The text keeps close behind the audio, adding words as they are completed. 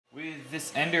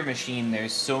This Ender machine,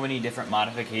 there's so many different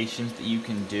modifications that you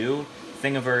can do.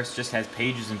 Thingiverse just has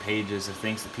pages and pages of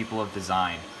things that people have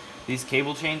designed. These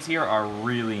cable chains here are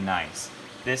really nice.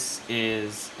 This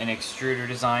is an extruder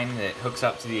design that hooks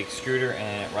up to the extruder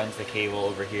and it runs the cable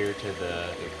over here to the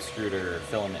extruder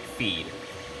filament feed.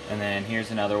 And then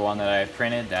here's another one that I've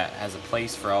printed that has a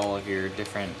place for all of your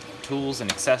different tools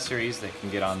and accessories that can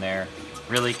get on there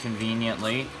really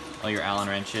conveniently, all your Allen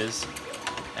wrenches.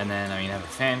 And then you have a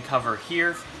fan cover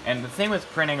here. And the thing with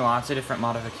printing lots of different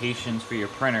modifications for your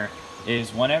printer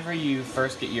is whenever you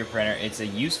first get your printer, it's a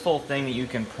useful thing that you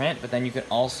can print, but then you can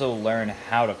also learn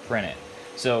how to print it.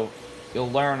 So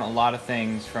you'll learn a lot of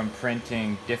things from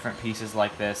printing different pieces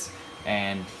like this,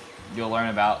 and you'll learn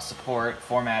about support,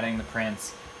 formatting the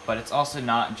prints, but it's also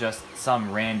not just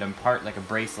some random part like a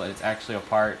bracelet. It's actually a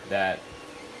part that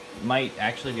might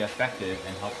actually be effective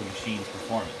and help the machine's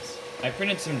performance. I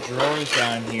printed some drawers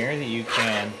down here that you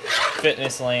can fit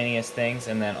miscellaneous things,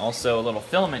 and then also a little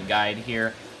filament guide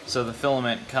here. So the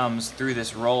filament comes through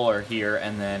this roller here,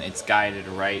 and then it's guided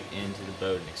right into the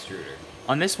Bowden extruder.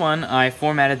 On this one, I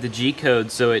formatted the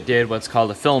G-code so it did what's called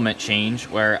a filament change,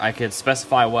 where I could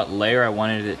specify what layer I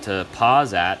wanted it to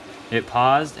pause at. It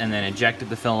paused and then ejected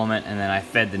the filament, and then I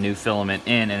fed the new filament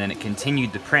in, and then it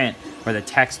continued to print where the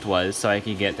text was so I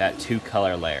could get that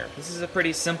two-color layer. This is a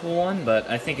pretty simple one, but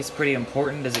I think it's pretty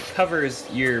important as it covers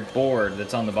your board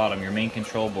that's on the bottom, your main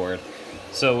control board.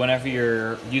 So whenever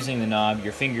you're using the knob,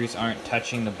 your fingers aren't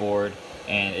touching the board,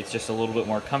 and it's just a little bit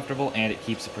more comfortable, and it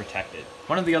keeps it protected.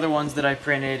 One of the other ones that I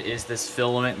printed is this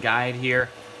filament guide here.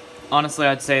 Honestly,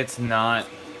 I'd say it's not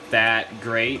that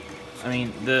great. I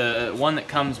mean, the one that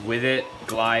comes with it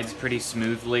glides pretty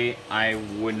smoothly. I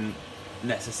wouldn't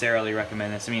necessarily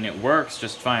recommend this. I mean, it works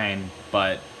just fine,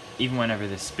 but even whenever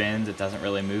this spins, it doesn't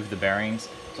really move the bearings,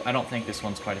 so I don't think this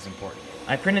one's quite as important.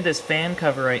 I printed this fan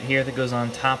cover right here that goes on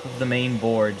top of the main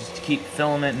board just to keep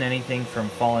filament and anything from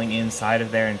falling inside of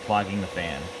there and clogging the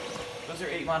fan. Those are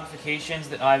 8 modifications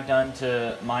that I've done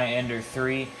to my Ender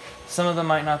 3. Some of them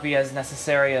might not be as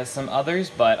necessary as some others,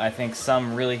 but I think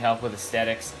some really help with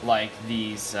aesthetics, like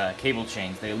these cable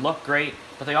chains. They look great,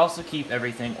 but they also keep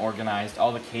everything organized,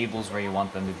 all the cables where you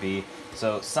want them to be.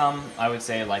 So some, I would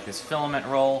say, like this filament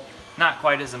roll, not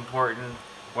quite as important,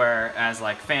 whereas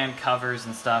like fan covers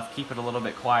and stuff, keep it a little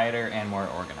bit quieter and more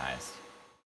organized.